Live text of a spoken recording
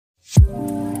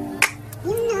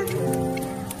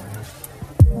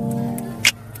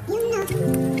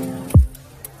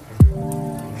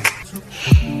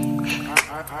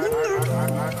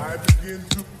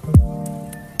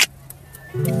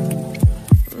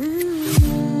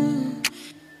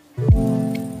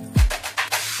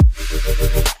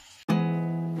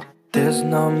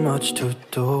There's not much to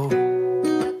do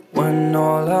when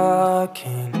all I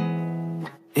can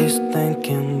is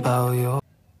thinking about you.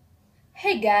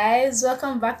 Hey guys,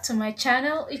 welcome back to my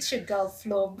channel. It's your girl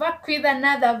Flo back with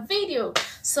another video.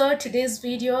 So today's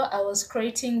video I was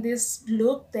creating this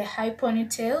look, the high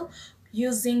ponytail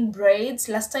using braids.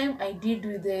 Last time I did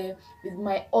with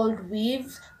my old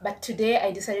weave, but today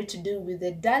I decided to do with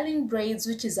the darling braids,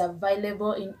 which is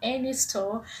available in any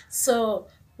store. So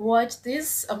watch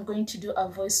this. I'm going to do a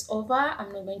voiceover.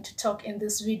 I'm not going to talk in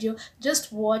this video.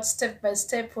 Just watch step by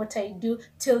step what I do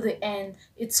till the end.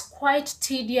 It's quite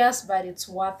tedious, but it's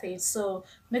worth it. So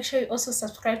make sure you also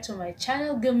subscribe to my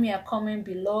channel. Give me a comment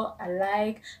below, a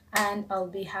like, and I'll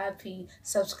be happy.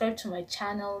 Subscribe to my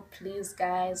channel, please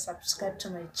guys. Subscribe to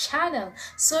my channel.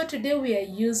 So today we are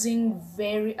using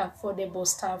very affordable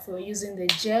stuff. We're using the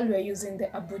gel. We're using the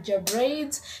ABUJA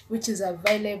braids, which is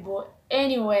available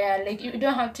anywhere. Like, you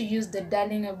don't have to use the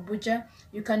darling ABUJA.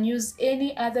 You can use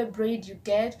any other braid you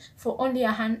get for only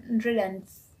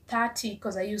 130,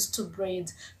 because I use 2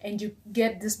 braids, and you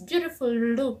get this beautiful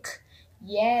look.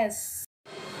 Yes.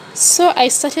 So I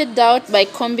started out by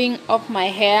combing up my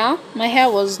hair. My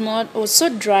hair was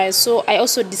so dry, so I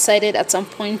also decided at some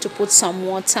point to put some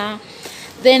water.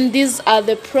 Then these are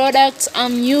the products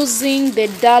I'm using. The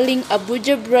darling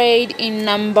ABUJA braid in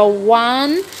number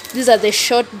 1. These are the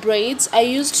short braids. I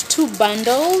used 2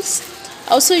 bundles.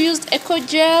 I also used eco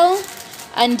gel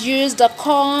and used a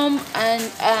comb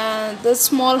and the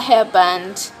small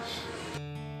hairband.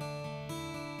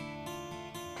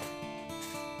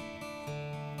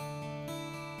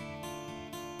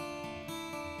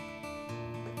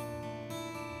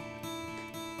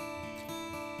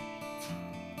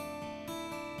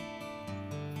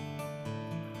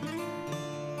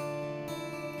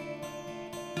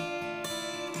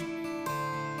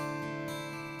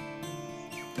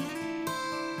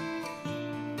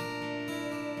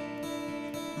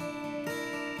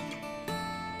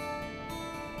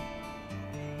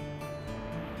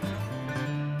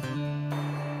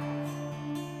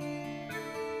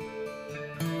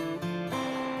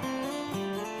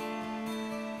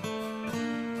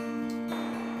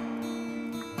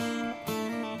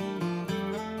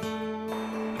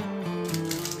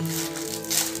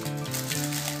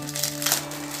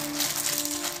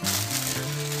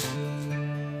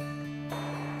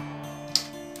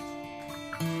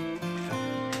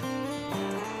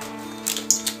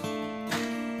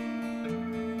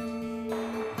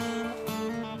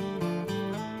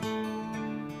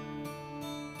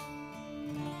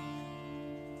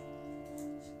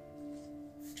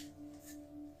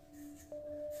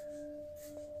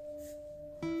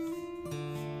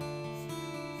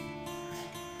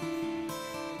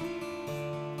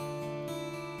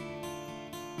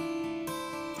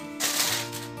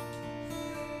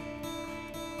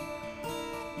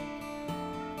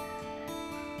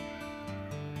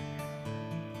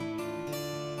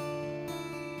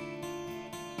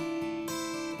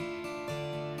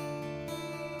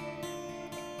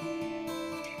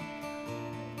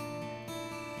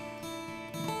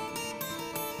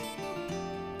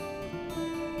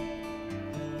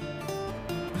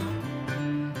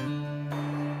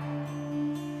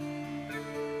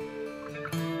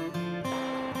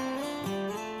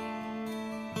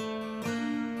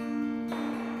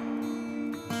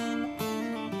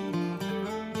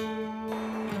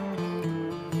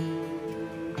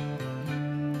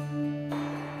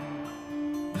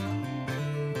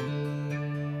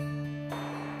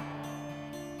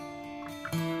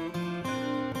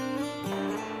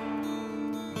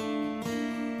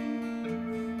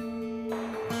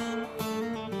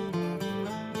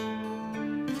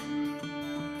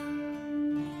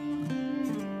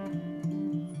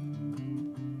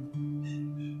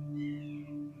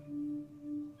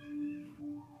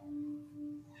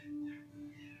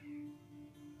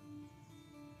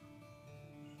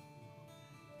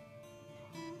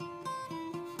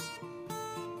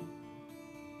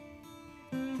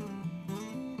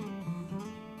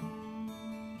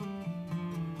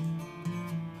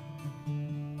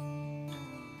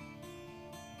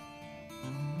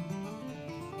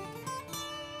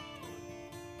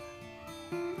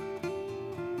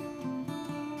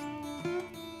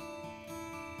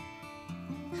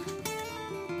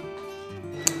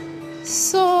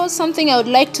 So something I would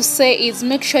like to say is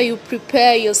make sure you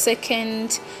prepare your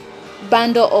second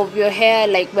bundle of your hair,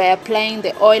 like by applying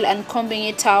the oil and combing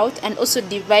it out, and also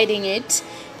dividing it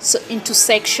into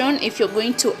section if you're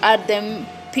going to add them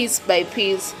piece by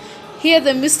piece. Here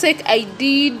the mistake I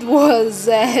did was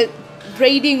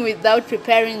braiding without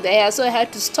preparing the hair, so I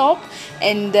had to stop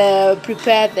and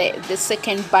prepare the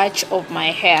second batch of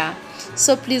my hair.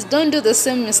 So please don't do the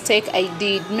same mistake I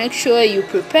did. Make sure you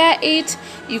prepare it.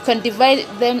 You can divide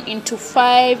them into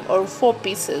 5 or 4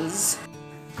 pieces.